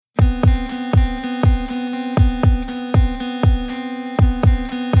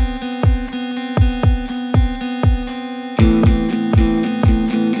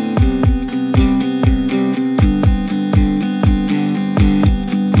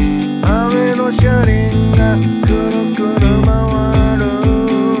の車輪がくるくる回る。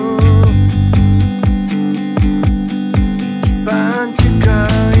一番近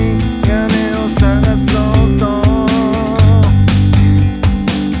い屋根を探そうと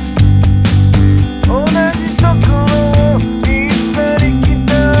同じところを行ったり来た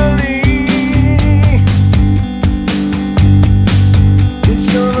り、一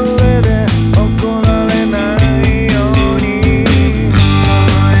緒の上で怒られないように。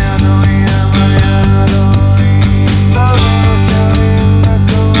雨宿り雨宿り、雨の車輪がく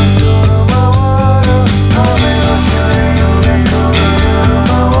るくる回る。雨の車輪がくるくる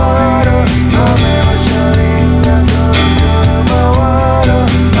回る。雨の車輪がくるくる回る。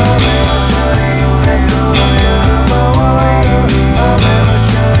雨の車輪がくるくる回る。雨の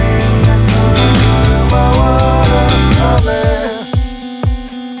車輪がくるくる回る。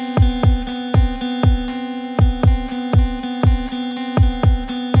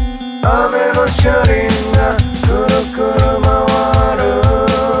雨の車輪